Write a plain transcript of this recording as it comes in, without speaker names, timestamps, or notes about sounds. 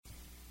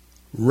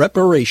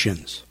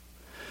Reparations.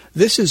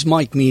 This is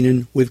Mike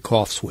Meenan with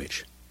Cough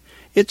Switch.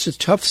 It's a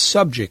tough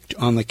subject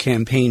on the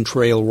campaign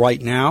trail right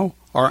now.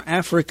 Are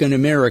African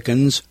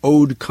Americans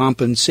owed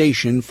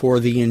compensation for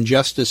the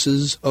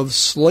injustices of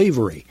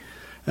slavery?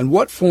 And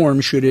what form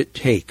should it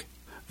take?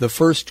 The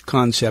first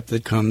concept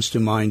that comes to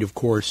mind, of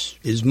course,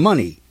 is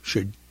money.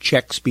 Should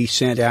checks be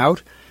sent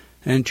out?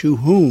 And to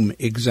whom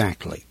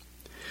exactly?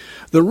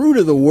 The root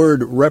of the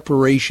word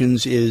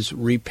reparations is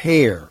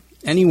repair.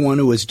 Anyone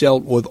who has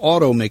dealt with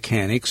auto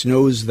mechanics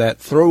knows that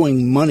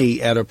throwing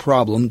money at a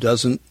problem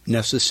doesn't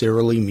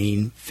necessarily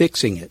mean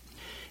fixing it.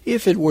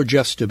 If it were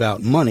just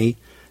about money,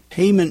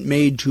 payment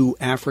made to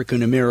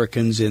African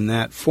Americans in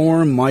that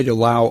form might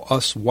allow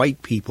us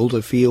white people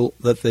to feel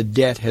that the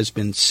debt has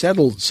been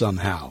settled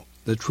somehow.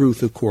 The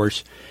truth, of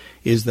course,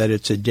 is that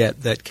it's a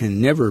debt that can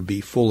never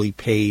be fully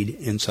paid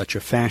in such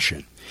a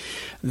fashion.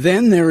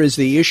 Then there is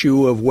the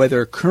issue of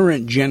whether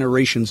current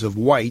generations of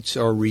whites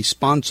are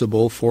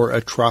responsible for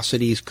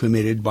atrocities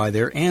committed by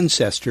their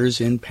ancestors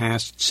in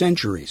past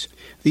centuries.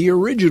 The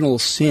original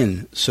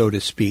sin, so to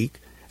speak,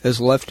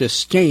 has left a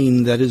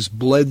stain that has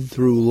bled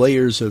through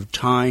layers of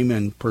time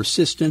and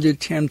persistent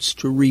attempts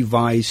to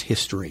revise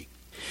history.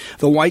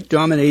 The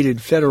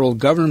white-dominated federal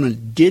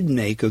government did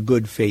make a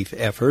good-faith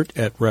effort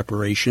at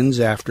reparations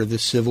after the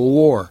Civil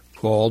War,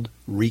 called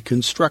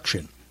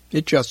Reconstruction.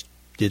 It just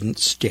didn't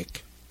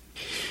stick.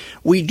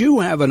 We do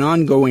have an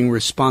ongoing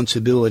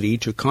responsibility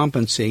to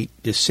compensate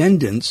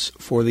descendants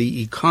for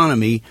the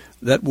economy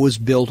that was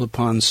built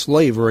upon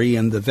slavery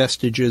and the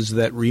vestiges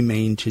that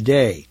remain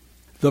today.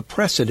 The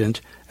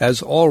precedent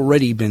has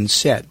already been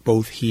set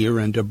both here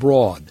and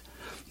abroad.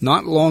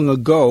 Not long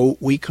ago,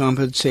 we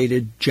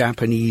compensated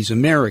Japanese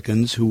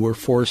Americans who were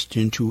forced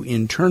into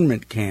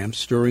internment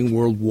camps during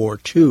World War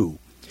II.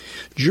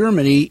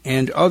 Germany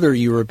and other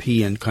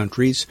European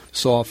countries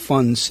saw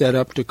funds set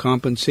up to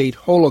compensate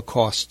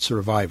Holocaust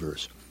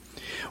survivors.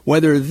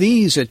 Whether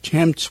these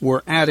attempts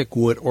were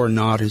adequate or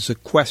not is a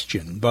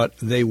question, but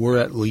they were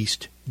at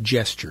least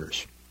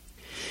gestures.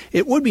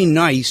 It would be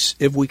nice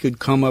if we could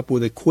come up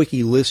with a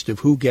quickie list of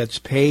who gets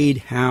paid,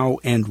 how,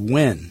 and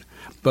when,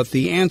 but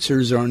the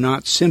answers are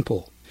not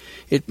simple.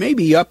 It may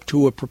be up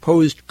to a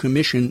proposed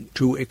commission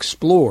to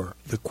explore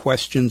the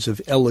questions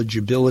of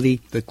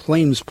eligibility, the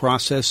claims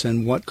process,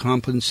 and what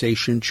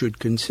compensation should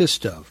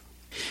consist of.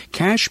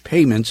 Cash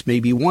payments may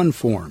be one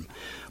form,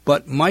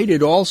 but might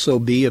it also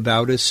be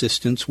about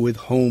assistance with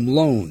home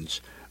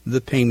loans,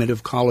 the payment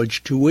of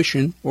college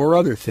tuition, or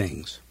other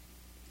things?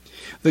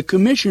 The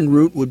commission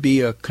route would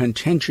be a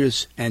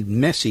contentious and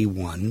messy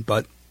one,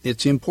 but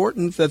it's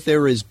important that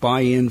there is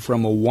buy-in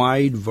from a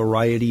wide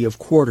variety of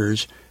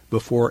quarters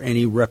before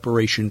any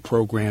reparation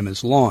program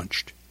is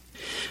launched.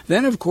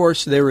 Then, of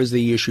course, there is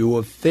the issue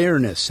of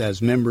fairness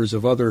as members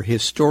of other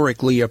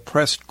historically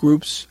oppressed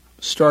groups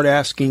start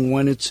asking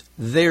when it's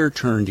their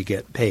turn to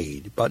get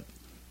paid. But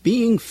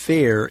being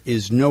fair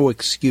is no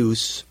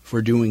excuse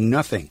for doing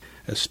nothing,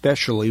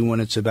 especially when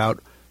it's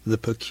about the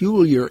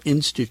peculiar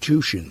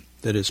institution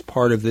that is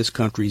part of this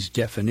country's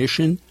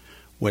definition,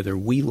 whether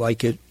we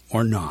like it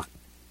or not.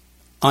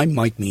 I'm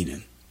Mike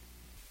Meenan.